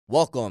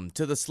Welcome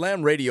to the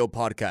Slam Radio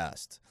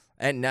Podcast.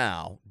 And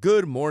now,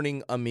 good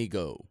morning,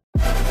 amigo.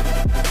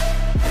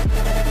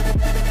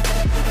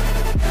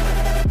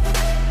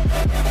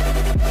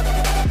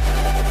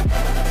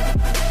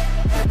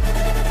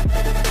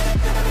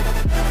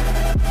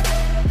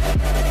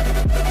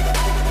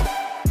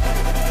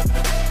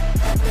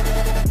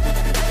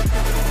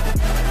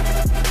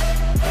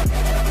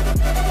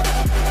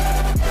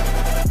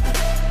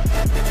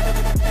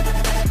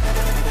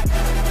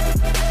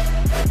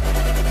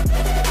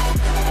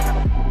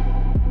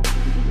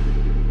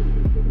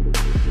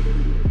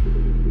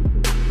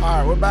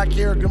 We're back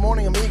here. Good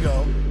morning,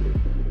 amigo.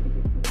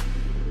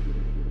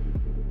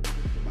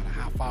 About a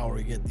half hour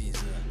to get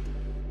these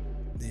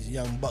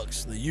young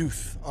bucks, the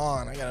youth,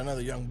 on. I got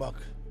another young buck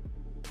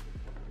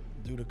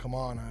due to come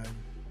on.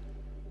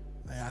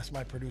 I asked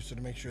my producer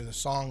to make sure the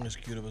song is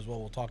queued up as well.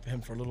 We'll talk to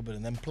him for a little bit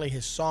and then play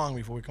his song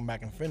before we come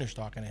back and finish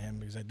talking to him,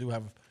 because I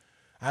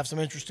have some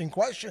interesting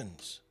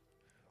questions.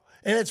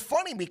 And it's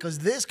funny because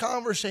this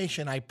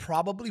conversation, I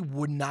probably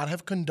would not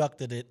have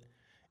conducted it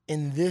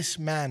in this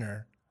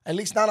manner, at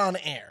least not on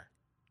air,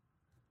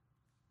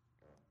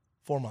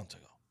 4 months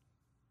ago.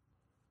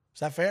 Is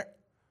that fair?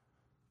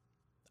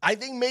 I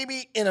think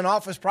maybe in an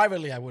office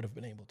privately I would have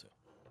been able to,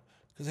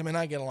 because him and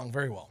I get along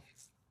very well.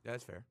 Yeah,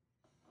 that's fair.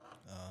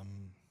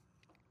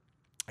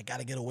 I got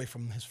to get away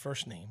from his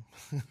first name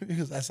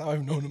because that's how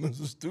I've known him as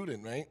a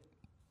student, right?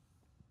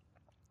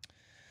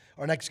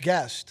 Our next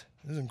guest,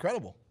 this is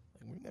incredible.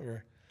 We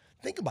never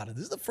think about it.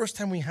 This is the first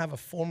time we have a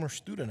former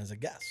student as a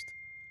guest.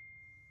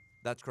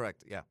 That's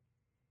correct, yeah.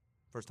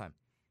 First time.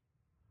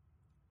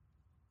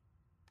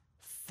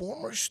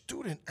 Former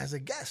student as a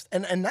guest.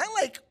 And not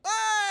like,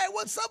 hey,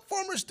 what's up,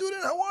 former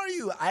student? How are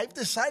you? I've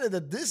decided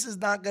that this is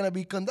not going to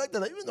be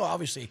conducted, even though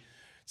obviously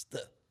it's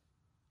the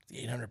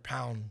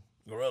 800-pound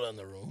gorilla in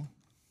the room.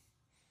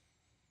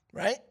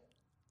 Right?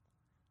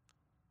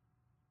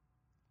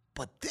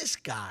 But this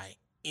guy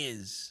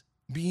is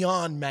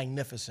beyond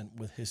magnificent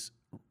with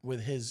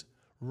his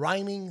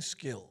rhyming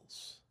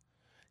skills.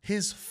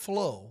 His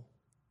flow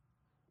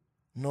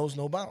knows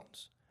no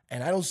bounds.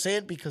 And I don't say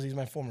it because he's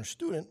my former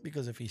student,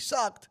 because if he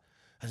sucked,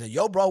 I said,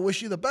 yo, bro,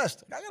 wish you the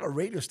best. I got a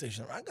radio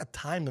station. I got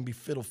time to be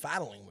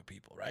fiddle-faddling with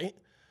people, right?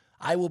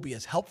 I will be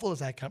as helpful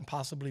as I can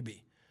possibly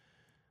be.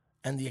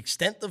 And the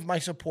extent of my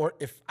support,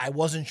 if I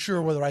wasn't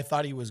sure whether I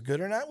thought he was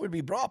good or not, would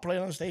be, bro, I'll play it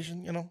on the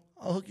station,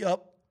 I'll hook you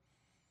up.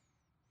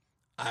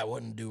 I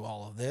wouldn't do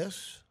all of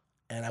this,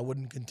 and I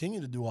wouldn't continue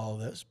to do all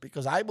of this,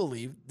 because I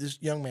believe this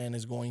young man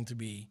is going to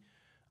be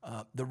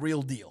the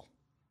real deal.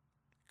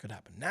 Could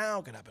happen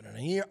now, could happen in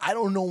a year. I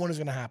don't know when it's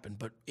going to happen,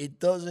 but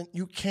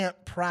you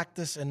can't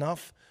practice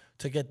enough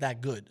to get that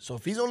good. So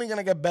if he's only going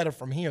to get better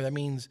from here, that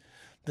means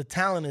the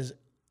talent is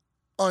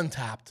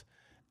untapped,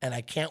 and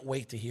I can't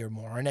wait to hear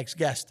more. Our next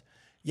guest,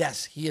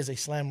 yes, he is a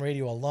Slam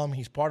Radio alum.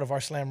 He's part of our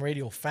Slam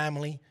Radio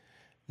family.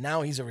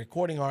 Now he's a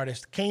recording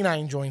artist.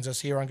 K9 joins us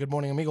here on Good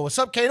Morning Amigo. What's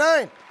up,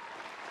 K9?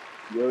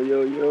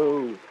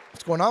 Yo.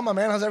 What's going on, my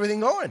man? How's everything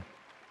going?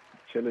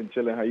 Chilling.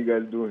 How you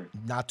guys doing?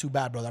 Not too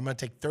bad, brother. I'm going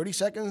to take 30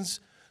 seconds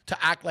to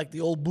act like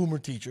the old boomer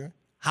teacher.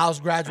 How's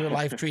graduate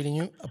life treating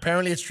you?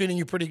 Apparently it's treating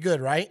you pretty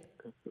good, right?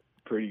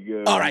 Pretty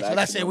good. All right, so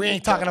let's say we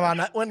ain't talking about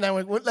that.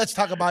 Let's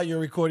talk about your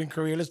recording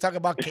career. Let's talk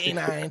about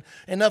K9.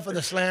 Enough of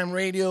the Slam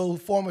Radio,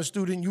 former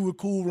student, you were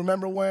cool,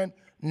 remember when?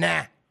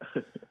 Nah.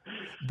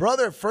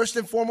 Brother, first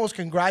and foremost,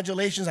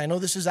 congratulations. I know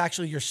this is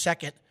actually your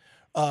second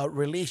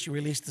release. You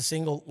released the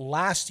single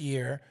last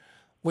year,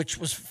 which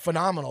was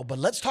phenomenal. But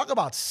let's talk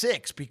about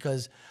 6,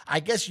 because I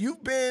guess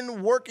you've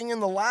been working in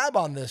the lab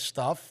on this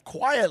stuff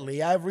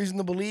quietly. I have reason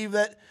to believe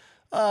that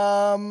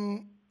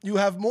you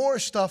have more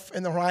stuff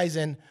in the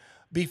horizon.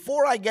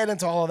 Before I get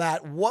into all of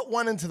that, what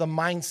went into the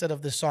mindset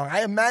of this song?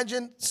 I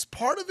imagine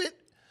part of it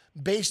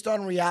based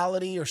on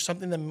reality or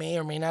something that may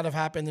or may not have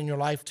happened in your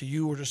life to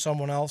you or to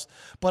someone else.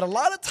 But a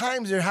lot of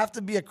times there have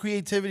to be a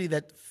creativity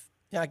that,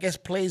 I guess,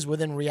 plays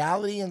within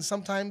reality, and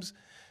sometimes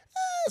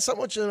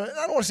somewhat, I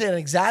don't want to say an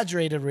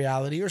exaggerated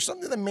reality, or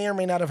something that may or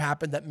may not have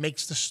happened that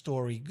makes the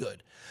story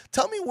good.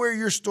 Tell me where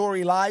your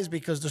story lies,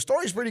 because the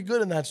story's pretty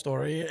good in that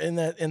story, in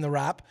the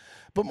rap.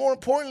 But more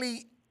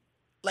importantly,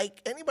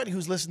 like anybody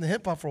who's listened to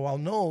hip hop for a while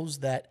knows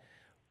that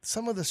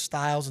some of the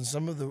styles and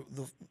some of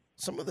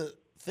the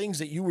things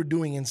that you were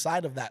doing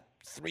inside of that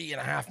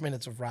 3.5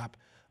 minutes of rap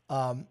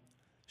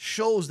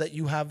shows that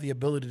you have the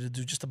ability to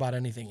do just about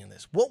anything in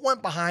this. What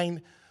went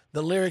behind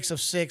the lyrics of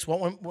 6?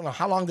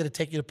 How long did it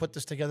take you to put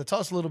this together? Tell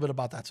us a little bit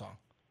about that song.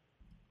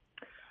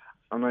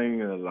 I'm not even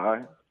gonna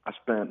lie.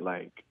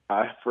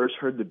 I first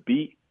heard the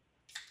beat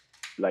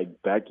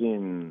back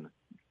in,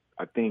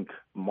 I think,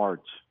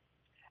 March,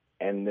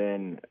 and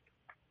then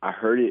I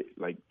heard it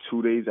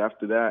 2 days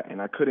after that,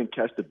 and I couldn't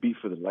catch the beat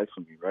for the life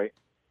of me, right?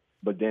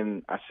 But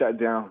then I sat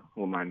down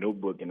with my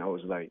notebook and I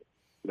was like,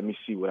 let me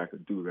see what I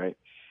could do, right?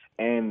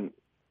 And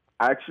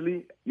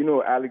actually,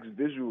 Alex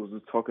Visuals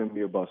was talking to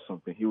me about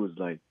something. He was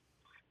like,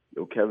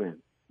 yo, Kevin,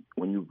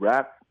 when you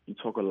rap, you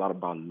talk a lot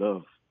about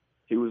love.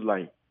 He was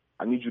like,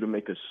 I need you to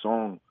make a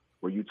song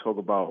where you talk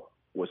about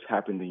what's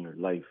happened in your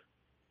life.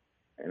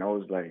 And I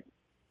was like,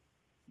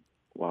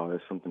 wow,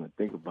 that's something to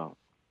think about.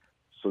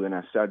 So then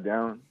I sat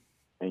down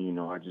and,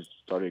 I just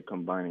started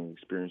combining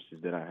experiences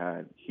that I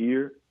had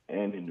here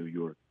and in New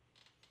York.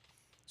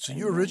 So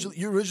you're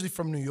originally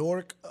from New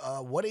York.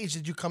 What age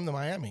did you come to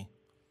Miami?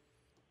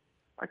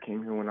 I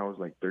came here when I was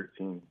like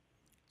 13.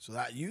 So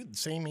that you the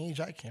same age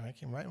I came. I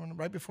came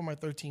right before my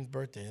 13th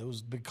birthday. It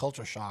was a big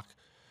culture shock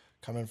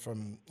coming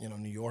from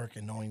New York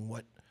and knowing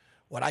what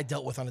I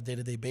dealt with on a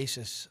day-to-day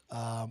basis.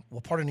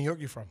 What part of New York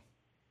you from?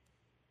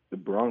 The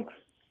Bronx.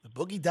 The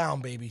boogie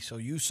down, baby. So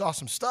you saw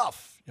some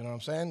stuff. You know what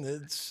I'm saying?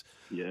 It's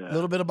Yeah. a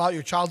little bit about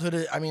your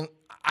childhood. I mean,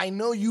 I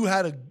know you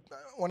had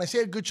when I say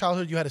a good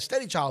childhood, you had a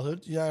steady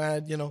childhood. You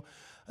had,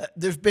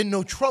 there's been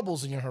no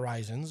troubles in your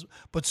horizons,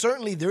 but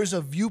certainly there's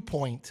a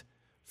viewpoint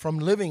from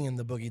living in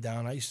the boogie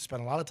down. I used to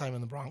spend a lot of time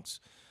in the Bronx,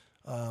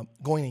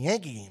 going to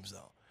Yankee games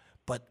though.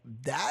 But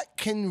that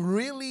can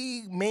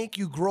really make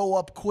you grow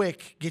up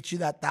quick, get you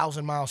that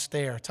 1,000-mile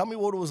stare. Tell me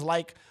what it was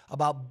like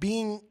about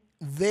being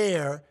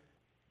there,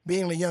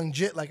 being a young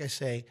jit, like I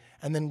say,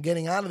 and then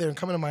getting out of there and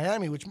coming to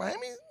Miami, which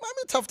Miami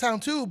a tough town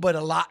too, but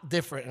a lot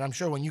different. And I'm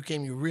sure when you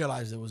came, you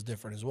realized it was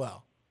different as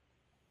well.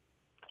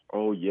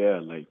 Oh, yeah.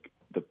 Like,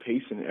 the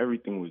pace and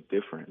everything was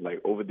different.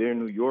 Like, over there in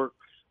New York,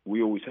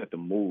 we always had to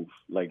move.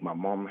 Like, my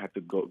mom had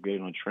to go get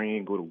on a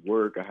train, go to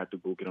work. I had to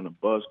go get on a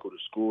bus, go to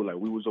school. Like,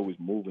 we was always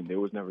moving. There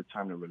was never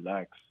time to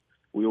relax.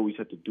 We always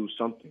had to do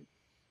something.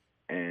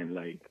 And,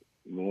 like,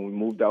 when we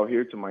moved out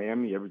here to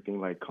Miami,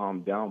 everything, like,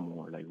 calmed down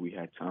more. Like, we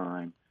had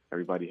time.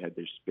 Everybody had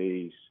their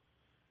space.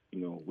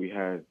 We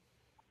had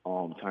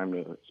time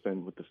to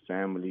spend with the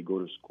family, go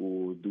to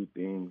school, do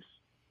things.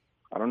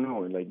 I don't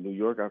know. In, like, New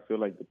York, I feel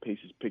like the pace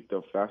is picked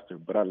up faster.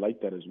 But I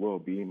like that as well,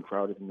 being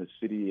crowded in the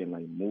city and,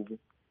 like, moving.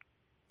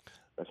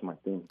 That's my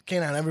thing.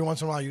 K9, every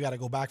once in a while, you got to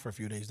go back for a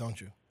few days, don't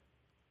you?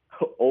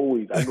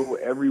 Always. I go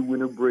every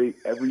winter break,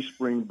 every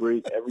spring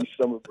break, every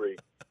summer break.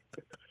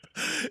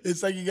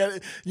 It's like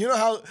you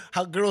know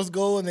how girls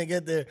go and they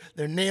get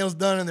their nails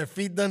done and their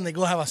feet done. They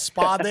go have a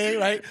spa day,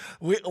 right?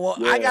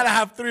 I got to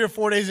have 3 or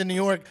 4 days in New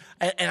York.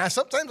 And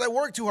sometimes I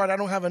work too hard. I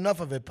don't have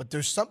enough of it. But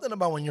there's something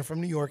about when you're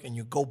from New York and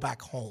you go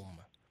back home.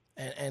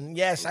 And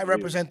yes, I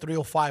represent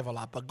 305 a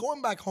lot. But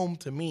going back home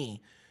to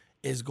me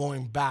is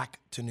going back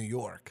to New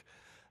York.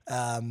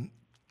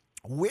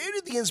 Where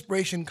did the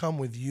inspiration come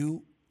with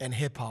you and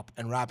hip hop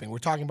and rapping? We're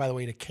talking, by the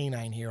way, to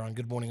K9 here on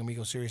Good Morning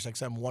Amigo, Sirius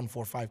XM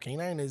 145.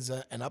 K9 is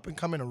an up and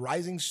coming, a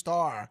rising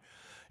star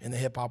in the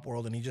hip hop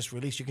world, and he just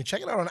released. You can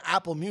check it out on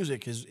Apple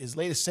Music. His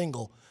latest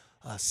single,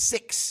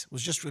 6,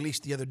 was just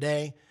released the other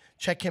day.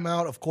 Check him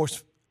out, of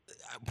course.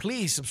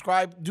 Please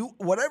subscribe. Do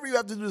whatever you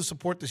have to do to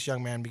support this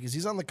young man because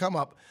he's on the come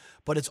up.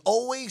 But it's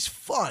always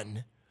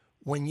fun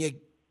when you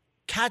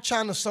catch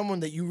on to someone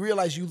that you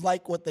realize you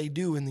like what they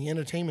do in the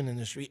entertainment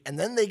industry, and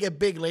then they get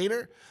big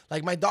later.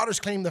 Like, my daughter's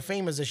claim to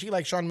fame is that she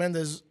liked Shawn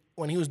Mendes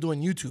when he was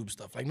doing YouTube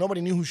stuff. Like, nobody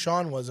knew who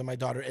Shawn was, and my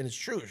daughter, and it's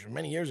true,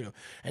 many years ago.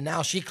 And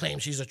now she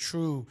claims she's a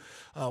true,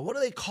 what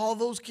do they call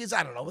those kids?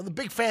 I don't know. But the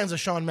big fans of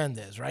Shawn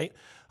Mendes, right?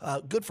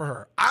 Good for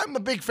her. I'm a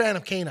big fan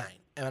of K9,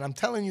 and I'm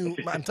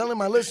telling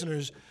my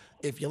listeners,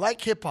 if you like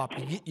hip hop,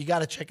 you got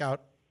to check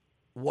out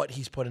what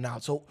he's putting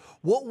out. So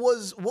what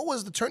was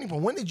the turning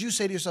point? When did you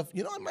say to yourself,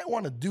 I might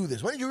want to do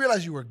this? When did you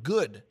realize you were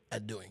good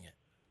at doing it?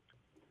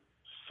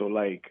 So,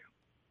 like,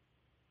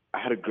 I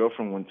had a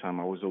girlfriend one time.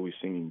 I was always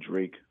singing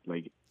Drake.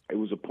 Like, it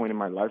was a point in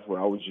my life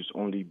where I was just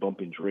only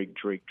bumping Drake,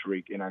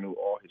 and I knew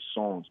all his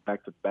songs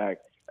back to back,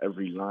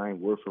 every line,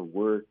 word for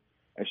word.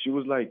 And she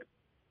was like,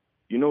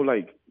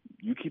 like,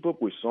 you keep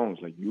up with songs.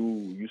 Like,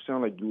 you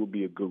sound like you would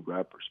be a good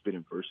rapper,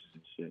 spitting verses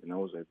and shit. And I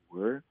was like,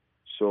 where?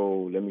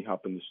 So let me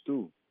hop in the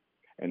stew.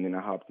 And then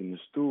I hopped in the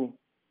stew.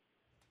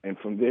 And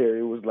from there,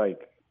 it was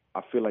like,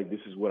 I feel like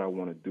this is what I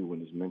want to do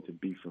and it's meant to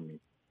be for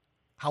me.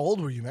 How old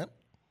were you, man?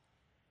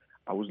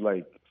 I was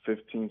like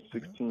 15,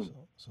 16. Okay,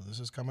 so this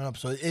is coming up.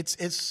 So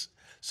it's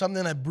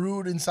something that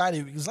brewed inside of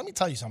you. Because let me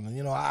tell you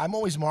something. I'm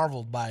always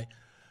marveled by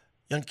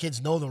young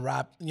kids know the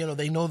rap.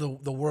 They know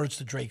the words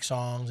to Drake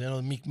songs.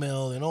 Meek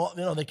Mill.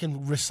 They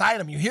can recite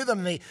them. You hear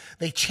them, and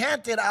they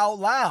chant it out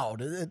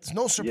loud. It's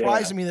no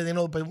surprise to me that they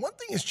know. But one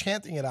thing is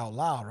chanting it out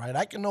loud, right?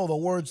 I can know the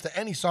words to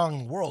any song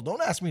in the world.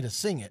 Don't ask me to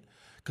sing it,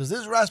 because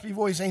this raspy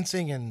voice ain't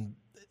singing.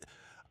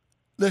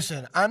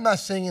 Listen, I'm not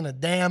singing a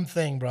damn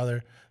thing,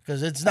 brother,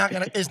 because it's not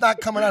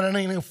coming out in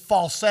any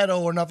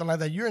falsetto or nothing like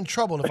that. You're in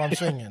trouble if I'm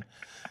singing.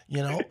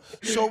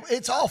 So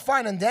it's all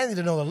fine and dandy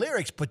to know the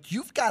lyrics, but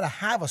you've got to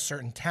have a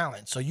certain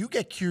talent. So you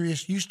get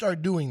curious, you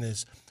start doing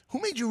this.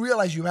 Who made you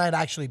realize you might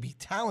actually be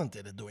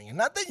talented at doing it?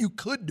 Not that you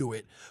could do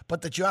it,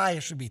 but that you might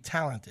actually be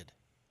talented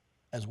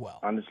as well.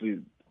 Honestly,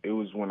 it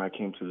was when I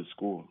came to the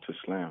school to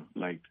Slam.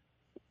 Like,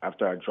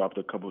 after I dropped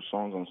a couple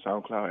songs on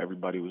SoundCloud,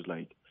 everybody was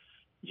like,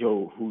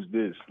 yo, who's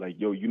this? Like,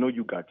 yo,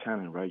 you got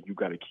talent, right? You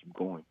got to keep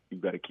going. You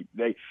got to keep.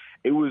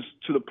 It was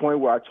to the point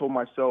where I told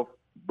myself,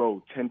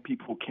 bro, 10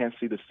 people can't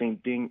say the same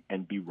thing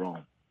and be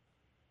wrong.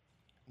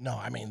 No,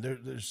 I mean,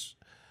 there's...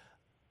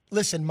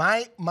 Listen,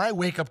 my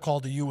wake-up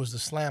call to you was the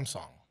Slam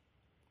song.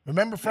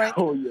 Remember, Frank?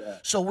 Oh yeah.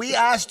 So we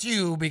asked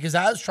you because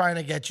I was trying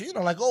to get you. You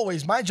know, like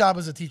always, my job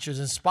as a teacher is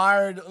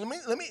inspired.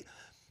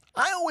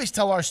 I always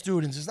tell our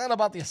students, it's not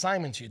about the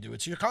assignments you do;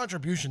 it's your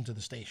contribution to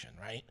the station,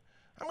 right?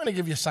 I'm going to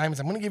give you assignments.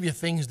 I'm going to give you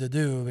things to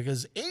do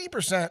because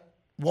 80%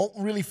 won't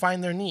really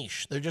find their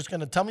niche. They're just going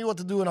to tell me what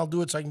to do, and I'll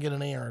do it so I can get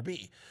an A or a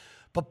B.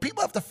 But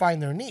people have to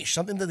find their niche,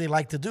 something that they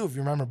like to do. If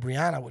you remember,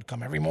 Brianna would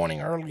come every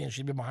morning early, and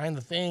she'd be behind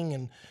the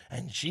thing,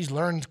 and she's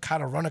learned how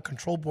to run a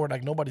control board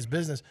like nobody's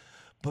business.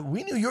 But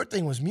we knew your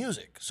thing was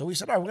music, so we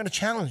said, all right, we're going to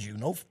challenge you.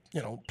 No,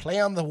 play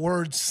on the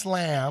word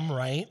slam,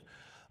 right?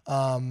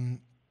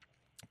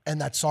 And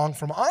that song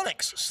from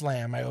Onyx,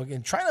 Slam.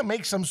 Again, trying to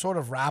make some sort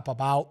of rap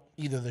about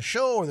either the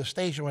show or the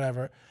station,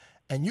 whatever.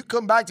 And you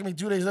come back to me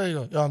 2 days later, you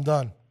go, yo, I'm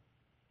done.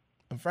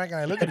 And Frank and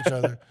I look at each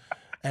other,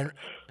 and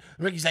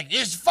Ricky's like,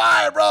 "This is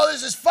fire, bro.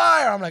 This is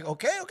fire." I'm like,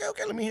 okay.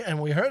 Let me hear.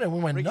 And we heard it. We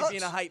went Ricky nuts.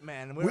 being a hype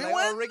man. We were like,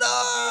 went Ricky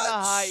nuts. being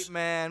a hype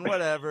man.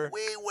 Whatever.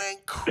 We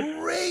went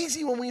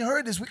crazy when we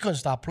heard this. We couldn't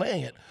stop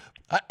playing it.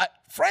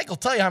 Frank will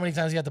tell you how many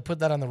times he had to put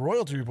that on the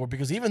royalty report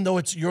because even though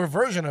it's your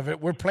version of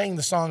it, we're playing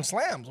the song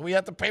Slams. We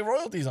had to pay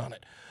royalties on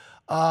it.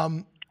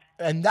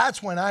 And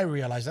that's when I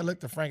realized. I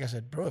looked at Frank. I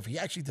said, bro, if he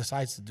actually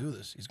decides to do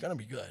this, he's going to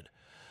be good.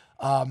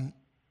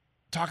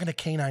 Talking to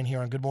K9 here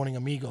on Good Morning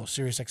Amigo,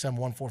 Sirius XM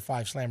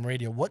 145 Slam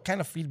Radio. What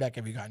kind of feedback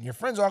have you gotten? Your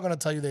friends are going to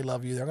tell you they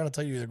love you. They're going to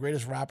tell you you're the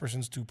greatest rapper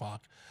since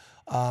Tupac.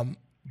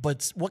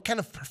 But what kind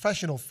of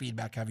professional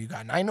feedback have you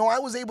gotten? I know I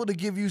was able to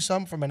give you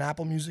some from an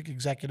Apple Music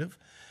executive,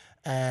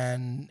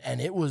 and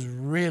it was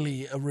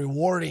really a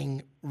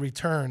rewarding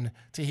return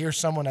to hear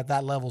someone at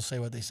that level say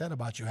what they said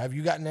about you. Have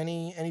you gotten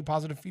any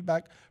positive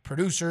feedback,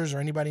 producers or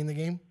anybody in the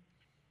game?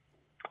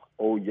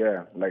 Oh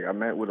yeah, like I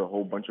met with a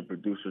whole bunch of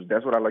producers.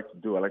 That's what I like to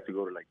do. I like to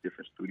go to like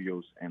different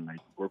studios and like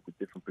work with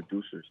different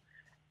producers,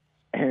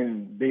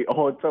 and they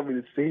all tell me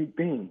the same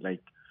thing.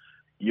 Like,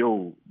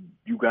 yo,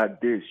 you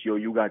got this. Yo,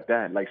 you got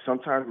that. Like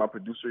sometimes my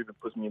producer even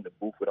puts me in the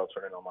booth without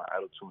turning on my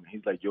auto tune.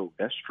 He's like, yo,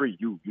 that's straight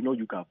you. You know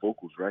you got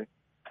vocals, right?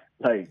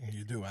 Like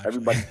You do, actually.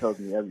 everybody tells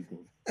me everything.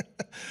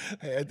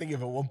 Hey, I think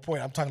if at one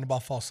point I'm talking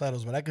about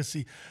falsettos, but I could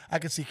see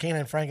Kane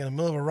and Frank in the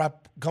middle of a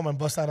rap come and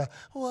bust out a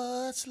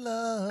 "What's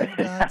Love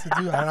Got to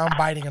Do?" And I'm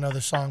biting another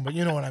song, but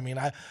you know what I mean.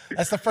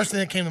 That's the first thing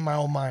that came to my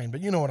own mind,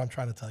 but you know what I'm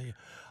trying to tell you.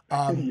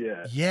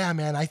 Yeah,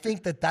 man. I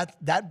think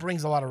that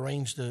brings a lot of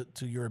range to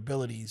your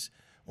abilities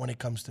when it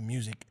comes to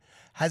music.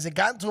 Has it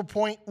gotten to a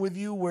point with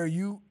you where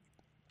you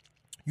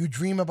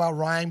dream about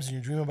rhymes and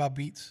you dream about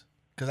beats?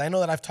 Because I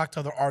know that I've talked to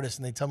other artists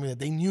and they tell me that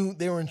they knew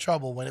they were in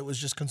trouble when it was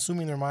just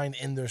consuming their mind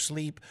in their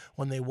sleep,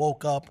 when they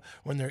woke up,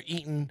 when they're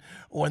eating,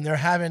 when they're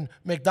having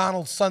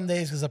McDonald's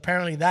Sundays, because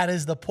apparently that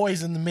is the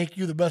poison to make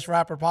you the best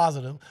rapper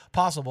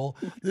possible.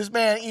 This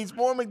man eats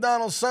more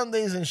McDonald's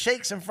Sundays and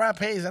shakes and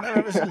frappes than I've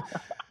ever seen.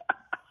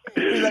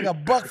 He's like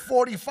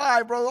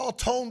 $1.45, bro, all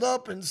toned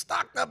up and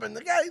stocked up, and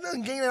the guy, he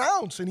doesn't gain an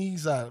ounce, and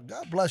he's God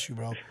bless you,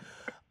 bro.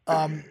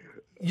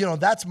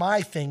 That's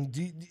my thing.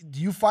 Do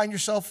you find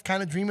yourself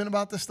kind of dreaming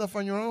about this stuff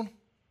on your own?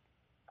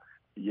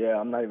 Yeah,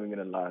 I'm not even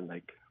gonna lie.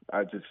 Like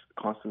I just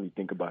constantly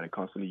think about it.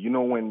 Constantly, you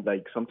know, when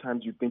like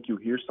sometimes you think you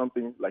hear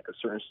something like a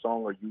certain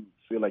song, or you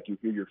feel like you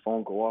hear your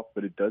phone go off,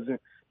 but it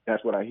doesn't.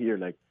 That's what I hear.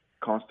 Like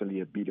constantly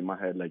a beat in my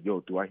head. Like,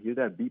 yo, do I hear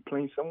that beat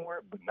playing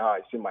somewhere? But nah,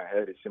 it's in my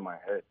head. It's in my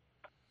head.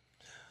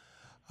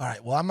 All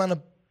right. Well, I'm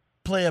gonna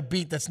play a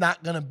beat that's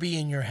not gonna be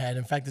in your head.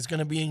 In fact, it's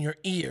gonna be in your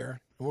ear.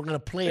 We're going to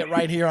play it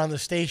right here on the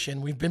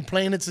station. We've been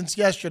playing it since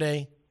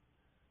yesterday.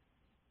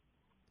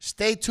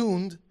 Stay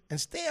tuned and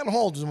stay on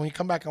hold. When you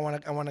come back, I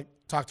want to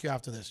talk to you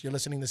after this. You're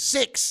listening to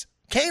 6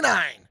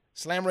 K9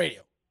 Slam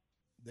Radio.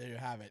 There you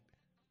have it.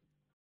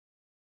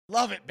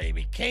 Love it,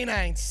 baby.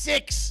 K9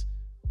 6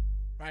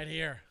 right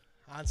here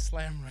on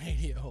Slam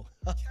Radio.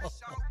 Oh,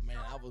 man,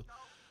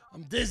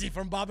 I'm dizzy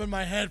from bobbing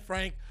my head,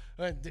 Frank.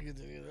 Oh,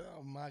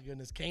 my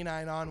goodness.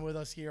 K9 on with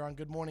us here on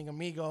Good Morning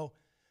Amigo.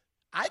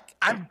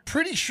 I'm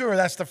pretty sure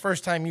that's the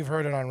first time you've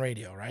heard it on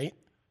radio, right?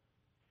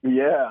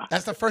 Yeah.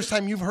 That's the first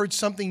time you've heard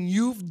something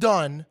you've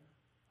done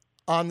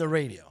on the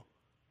radio.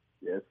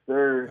 Yes,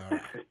 sir.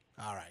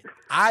 All right.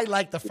 I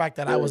like the fact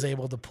that I was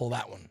able to pull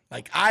that one.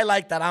 Like, I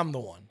like that I'm the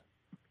one.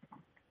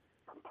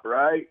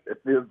 Right? It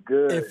feels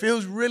good. It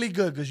feels really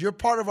good because you're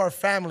part of our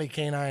family,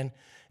 K9.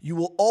 You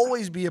will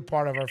always be a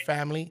part of our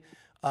family.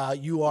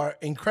 You are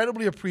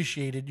incredibly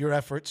appreciated, your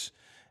efforts.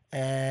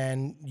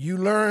 And you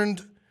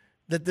learned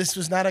that this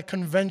was not a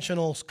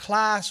conventional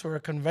class or a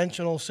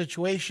conventional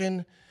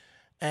situation.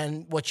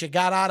 And what you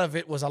got out of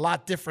it was a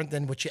lot different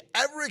than what you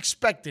ever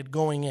expected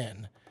going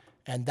in.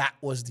 And that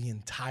was the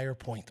entire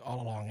point all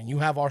along. And you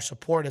have our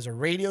support as a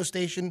radio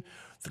station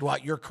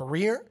throughout your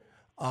career.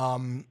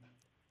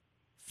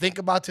 Think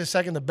about this a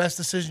second. The best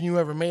decision you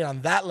ever made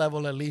on that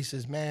level, at least,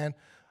 is, man,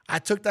 I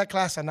took that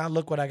class and now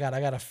look what I got. I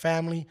got a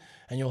family,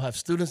 and you'll have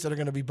students that are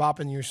going to be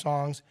bopping your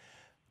songs.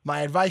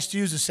 My advice to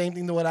you is the same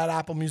thing that what that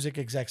Apple Music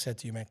exec said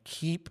to you, man.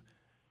 Keep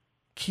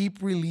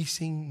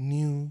releasing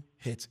new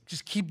hits.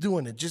 Just keep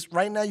doing it. Just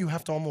right now you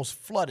have to almost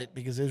flood it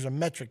because there's a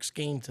metrics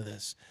game to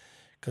this.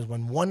 Because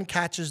when one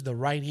catches the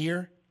right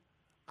ear,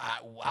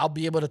 I'll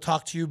be able to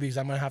talk to you because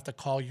I'm going to have to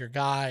call your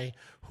guy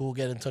who will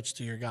get in touch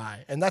to your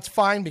guy. And that's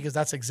fine because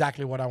that's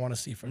exactly what I want to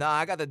see from you. Nah,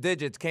 I got the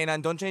digits.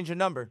 K9, don't change your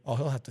number. Oh,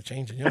 he'll have to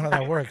change it. You know how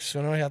that works.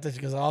 You know, he have to,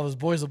 because all his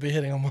boys will be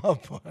hitting him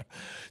up.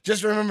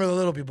 Just remember the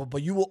little people.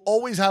 But you will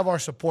always have our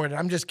support. And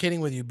I'm just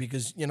kidding with you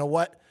because you know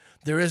what?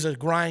 There is a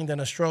grind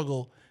and a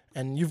struggle.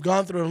 And you've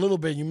gone through it a little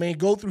bit. You may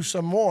go through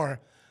some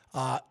more.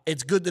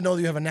 It's good to know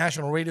that you have a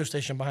national radio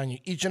station behind you.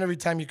 Each and every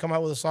time you come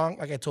out with a song,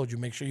 like I told you,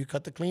 make sure you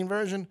cut the clean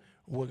version.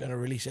 We're going to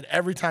release it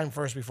every time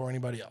first before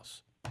anybody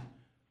else.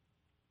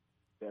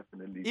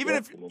 Definitely.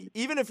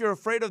 Even if you're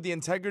afraid of the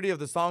integrity of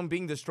the song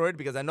being destroyed,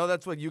 because I know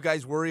that's what you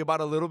guys worry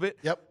about a little bit.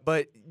 Yep.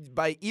 But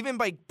by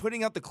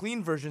putting out the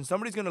clean version,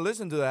 somebody's going to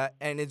listen to that,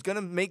 and it's going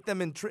to make them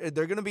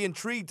they're going to be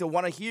intrigued to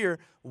want to hear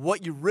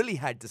what you really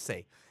had to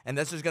say, and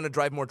that's just going to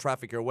drive more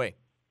traffic your way.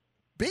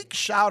 Big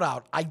shout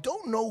out. I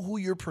don't know who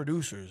your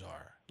producers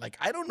are. Like,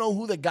 I don't know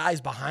who the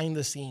guys behind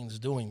the scenes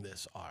doing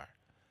this are.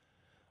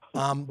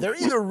 They're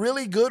either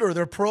really good or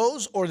they're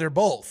pros or they're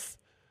both.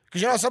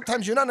 Because, you know,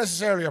 sometimes you're not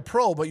necessarily a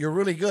pro, but you're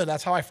really good.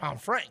 That's how I found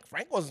Frank.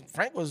 Frank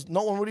was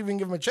no one would even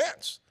give him a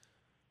chance.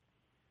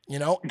 You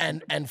know,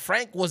 and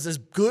Frank was as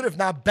good, if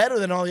not better,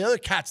 than all the other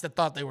cats that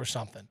thought they were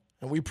something.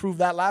 And we proved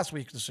that last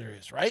week in the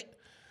series, right?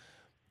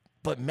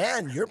 But,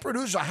 man, your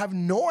producers, I have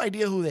no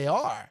idea who they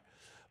are.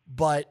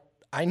 But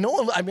I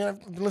know, I mean,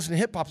 I've been listening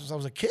to hip-hop since I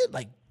was a kid.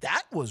 Like,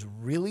 that was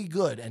really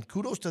good. And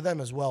kudos to them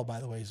as well, by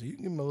the way. So you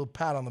can give them a little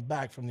pat on the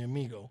back from the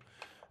amigo.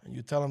 And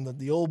you tell him that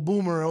the old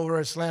boomer over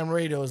at Slam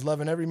Radio is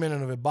loving every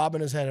minute of it,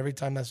 bobbing his head every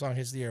time that song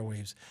hits the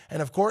airwaves.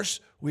 And, of course,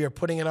 we are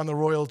putting it on the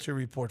royalty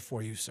report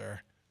for you,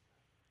 sir.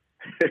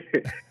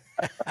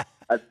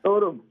 I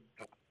told him,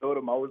 I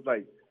was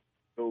like,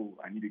 so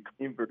I need a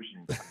clean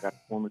version. I got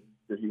one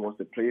that he wants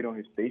to play it on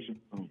his station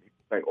for me. He's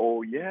like,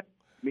 oh, yeah,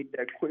 make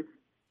that quick.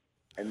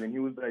 And then he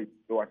was like,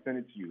 I send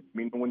it to you. Let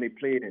me know when they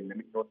play it and let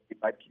me know if they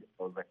like it.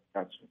 I was like,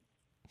 gotcha.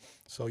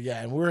 So,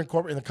 yeah, and we're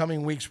in the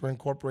coming weeks, we're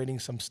incorporating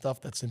some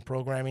stuff that's in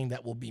programming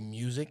that will be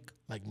music,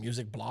 like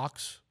music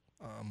blocks.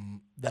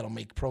 That'll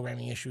make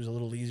programming issues a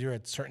little easier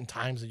at certain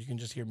times that you can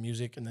just hear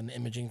music and then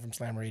imaging from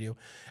Slam Radio.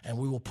 And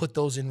we will put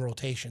those in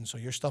rotation. So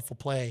your stuff will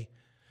play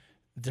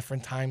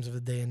different times of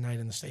the day and night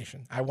in the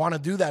station. I want to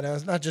do that. And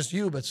it's not just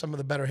you, but some of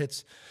the better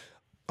hits.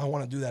 I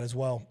want to do that as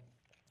well,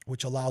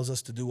 which allows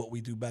us to do what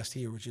we do best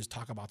here, which is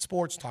talk about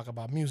sports, talk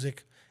about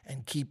music,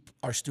 and keep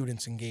our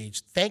students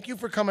engaged. Thank you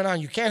for coming on.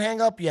 You can't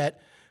hang up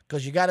yet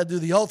because you got to do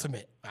the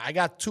ultimate. I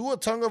got Tua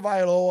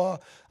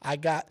Tagovailoa. I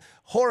got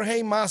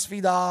Jorge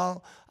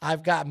Masvidal.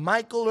 I've got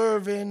Michael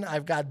Irvin.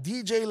 I've got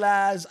DJ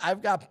Laz.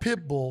 I've got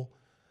Pitbull.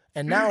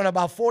 And now in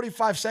about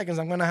 45 seconds,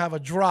 I'm going to have a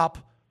drop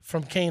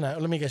from K9.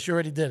 Let me guess, you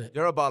already did it.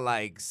 You're about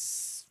like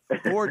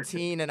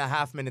 14 and a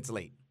half minutes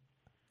late.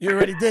 You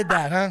already did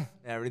that, huh?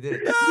 Yeah, I already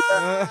did it.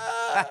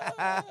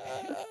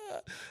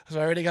 So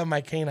I already got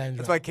my K9 drop.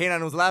 That's why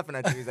K9 was laughing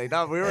at you. He's like,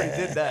 no, we already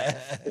did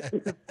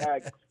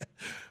that.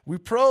 We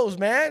pros,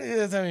 man.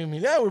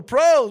 Yeah, we're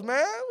pros,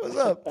 man. What's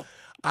up?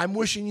 I'm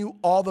wishing you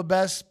all the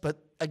best.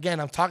 But again,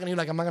 I'm talking to you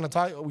like I'm not going to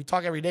talk. We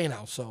talk every day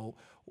now. So,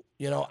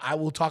 you know, I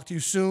will talk to you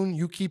soon.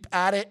 You keep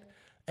at it.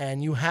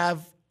 And you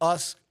have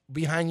us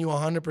behind you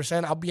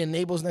 100%. I'll be in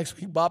Naples next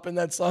week bopping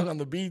that song on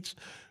the beach.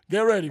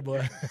 Get ready,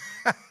 boy.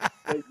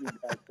 Thank you,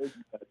 guys. Thank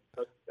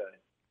you, guys.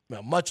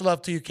 Well, much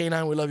love to you,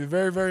 K9. We love you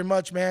very, very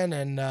much, man.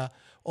 And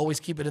always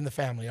keep it in the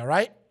family, all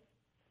right?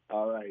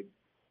 All right.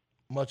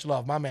 Much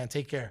love. My man,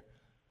 take care.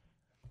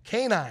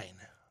 K9,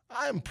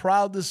 I'm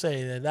proud to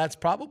say that that's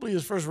probably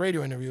his first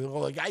radio interview.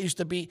 The guy used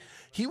to be,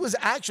 he was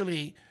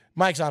actually,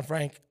 mic's on,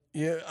 Frank.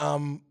 Yeah,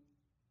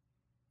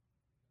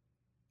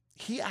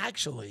 he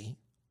actually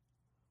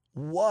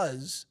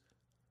was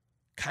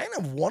kind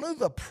of one of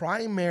the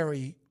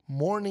primary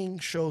morning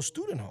show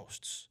student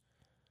hosts.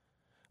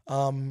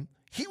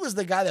 He was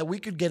the guy that we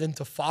could get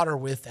into fodder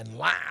with and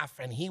laugh,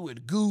 and he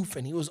would goof,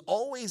 and he was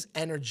always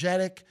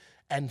energetic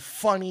and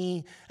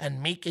funny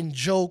and making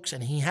jokes,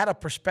 and he had a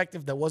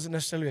perspective that wasn't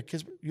necessarily a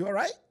kid's. You all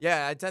right?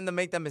 Yeah, I tend to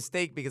make that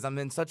mistake because I'm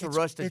in such a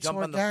rush to jump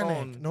organic.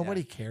 on the phone.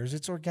 Nobody cares.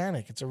 It's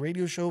organic. It's a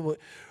radio show. But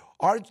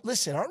our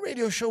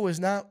radio show is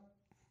not,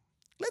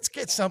 let's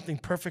get something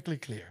perfectly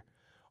clear.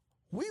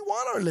 We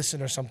want our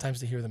listeners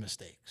sometimes to hear the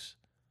mistakes.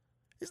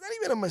 It's not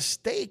even a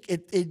mistake.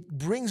 It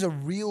brings a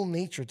real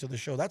nature to the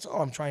show. That's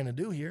all I'm trying to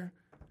do here.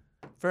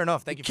 Fair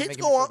enough. Thank you for Kids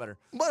making go me feel on, better.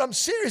 but I'm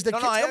serious. The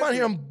kids come on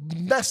here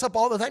and mess up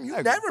all the time.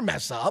 You never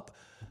mess up.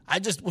 I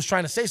just was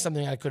trying to say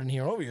something I couldn't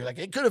hear over you. Like,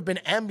 it could have been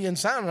ambient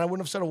sound, and I wouldn't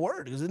have said a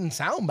word because it didn't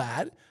sound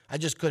bad. I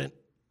just couldn't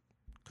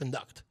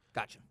conduct.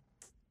 Gotcha.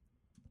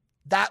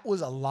 That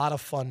was a lot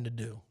of fun to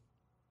do.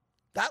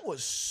 That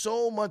was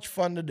so much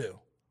fun to do.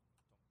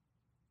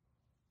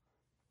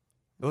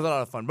 It was a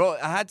lot of fun, bro.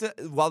 I had to,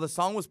 while the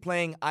song was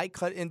playing, I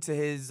cut into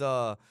his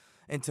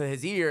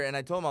ear, and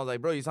I told him, I was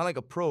like, bro, you sound like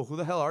a pro. Who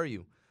the hell are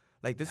you?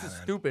 Like, this is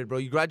stupid, bro.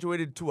 You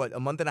graduated to what, a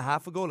month and a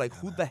half ago? Like,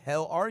 who the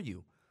hell are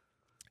you?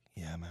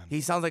 Yeah, man.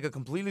 He sounds like a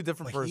completely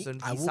different person.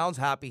 He sounds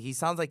happy. He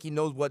sounds like he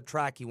knows what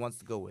track he wants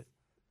to go with.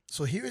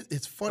 So here,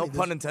 it's funny. No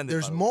pun intended.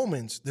 There's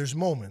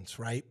moments,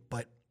 right?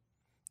 But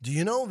Do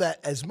you know that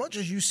as much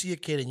as you see a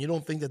kid and you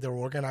don't think that they're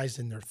organized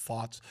in their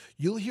thoughts,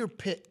 you'll hear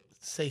Pitt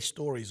say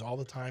stories all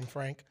the time,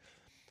 Frank,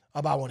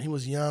 about when he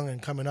was young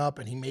and coming up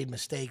and he made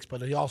mistakes,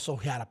 but he also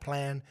had a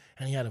plan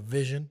and he had a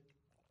vision.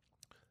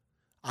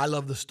 I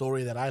love the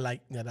story that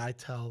I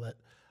tell that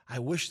I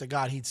wish to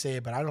God he'd say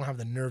it, but I don't have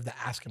the nerve to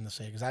ask him to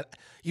say it because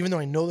even though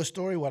I know the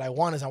story, what I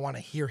want to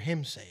hear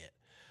him say it.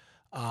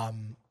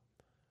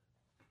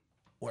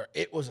 Where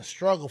it was a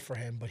struggle for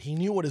him, but he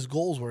knew what his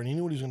goals were and he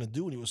knew what he was going to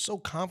do, and he was so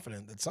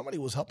confident that somebody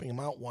was helping him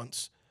out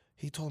once.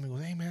 He told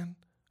me, hey, man,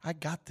 I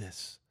got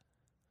this.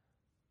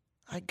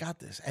 I got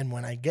this. And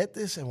when I get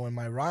this and when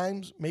my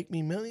rhymes make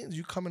me millions,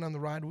 you coming on the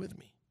ride with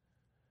me.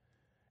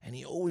 And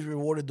he always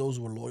rewarded those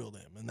who were loyal to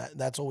him, and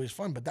that's always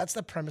fun. But that's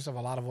the premise of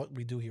a lot of what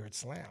we do here at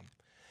Slam.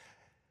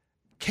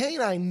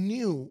 K9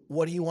 knew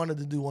what he wanted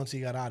to do once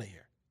he got out of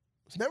here.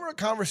 It's never a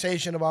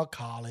conversation about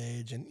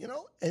college, and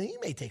and he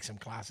may take some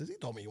classes. He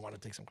told me he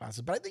wanted to take some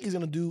classes, but I think he's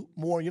going to do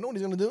more. You know what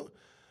he's going to do?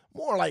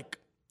 More like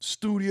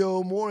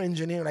studio, more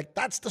engineering. Like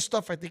that's the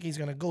stuff I think he's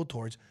going to go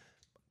towards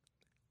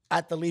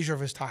at the leisure of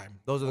his time.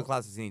 Those are the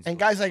classes he needs. And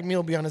guys like me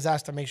will be on his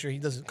ass to make sure he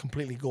doesn't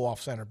completely go off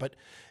center. But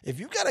if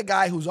you got a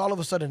guy who's all of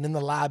a sudden in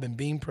the lab and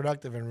being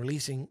productive and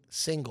releasing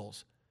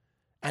singles,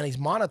 and he's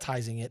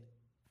monetizing it,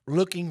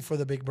 looking for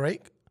the big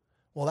break,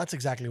 well, that's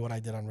exactly what I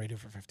did on radio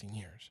for 15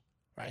 years.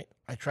 Right?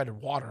 I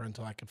treaded water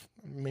until I could,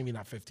 maybe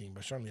not 15,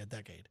 but certainly a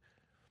decade.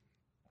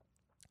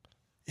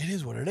 It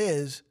is what it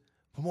is.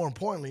 But more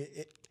importantly,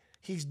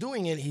 he's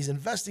doing it. He's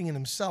investing in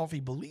himself.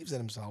 He believes in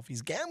himself.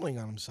 He's gambling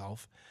on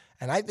himself.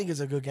 And I think it's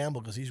a good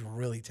gamble because he's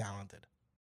really talented.